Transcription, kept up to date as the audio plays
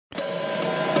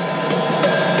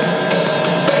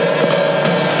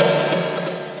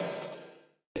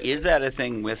Is that a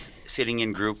thing with sitting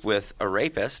in group with a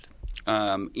rapist?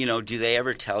 Do they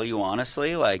ever tell you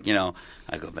honestly, like,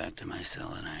 I go back to my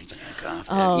cell and I jack off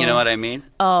to, you know what I mean?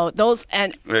 Oh, those,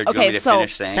 and, Or do you want me to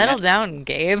finish saying settle it? down,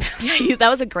 Gabe. That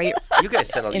was a great You guys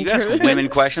settle. You ask women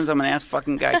questions, I'm going to ask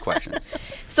fucking guy questions.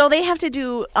 So they have to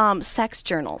do sex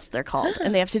journals, they're called,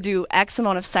 and they have to do X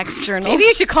amount of sex journals. Maybe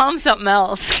you should call them something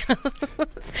else.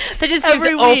 That just seems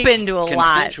Every week. open to a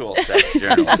lot. Consensual sex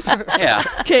journals. Yeah.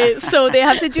 Okay, so they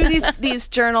have to do these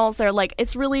journals. They're like,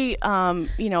 it's really,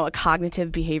 a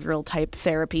cognitive behavioral type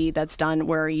therapy that's done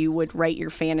where you would write your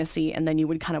fantasy and then you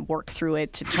would kind of work through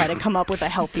it to try to come up with a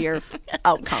healthier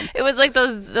outcome. It was like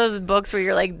those books where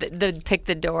you're like, the pick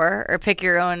the door or pick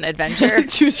your own adventure.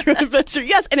 Choose your own adventure.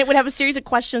 Yes, and it would have a series of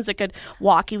questions that could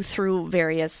walk you through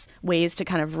various ways to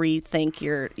kind of rethink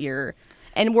your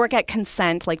and work at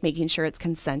consent, like making sure it's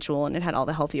consensual, and it had all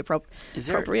the healthy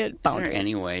appropriate boundaries. Is there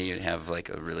any way you'd have like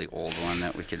a really old one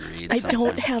that we could read I sometime?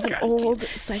 don't have an old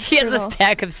sex She has journal. a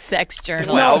stack of sex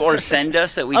journals. Well, or send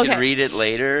us that we could read it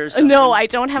later. Or something. No, I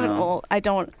don't have an old. I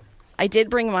don't. I did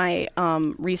bring my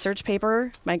research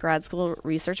paper, my grad school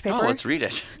research paper. Oh, let's read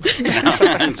it.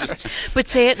 But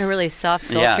say it in a really soft,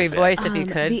 sultry voice if you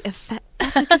could. The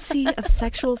efficacy of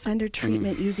sexual offender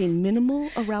treatment using minimal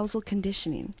arousal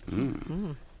conditioning.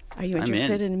 Are you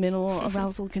interested in minimal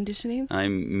arousal conditioning?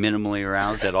 I'm minimally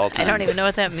aroused at all times. I don't even know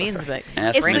what that means, but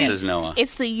Ask Mrs. Noah.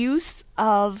 It's the use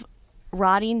of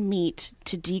rotting meat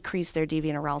to decrease their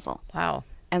deviant arousal. wow.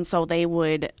 And so they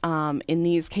would, in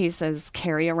these cases,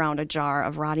 carry around a jar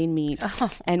of rotting meat.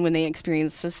 And when they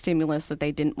experienced a stimulus that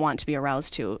they didn't want to be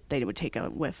aroused to, they would take a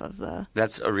whiff of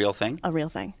That's a real thing? a real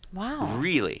thing. Wow.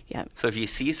 Really? Yeah. So if you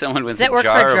see someone with Does that a work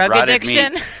jar for of drug rotted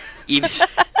addiction? meat, even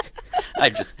I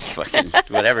just fucking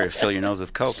whatever, fill your nose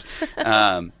with Coke.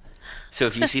 So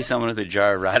if you see someone with a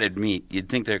jar of rotted meat, you'd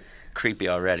think they're creepy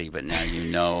already, but now you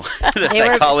know the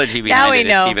psychology behind it.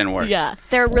 It's even worse. Yeah.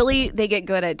 They get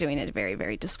good at doing it very,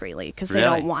 very discreetly because they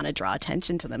don't want to draw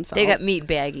attention to themselves. They got meat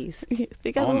baggies.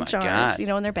 They got Oh little my jars, God.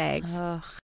 in their bags. Ugh.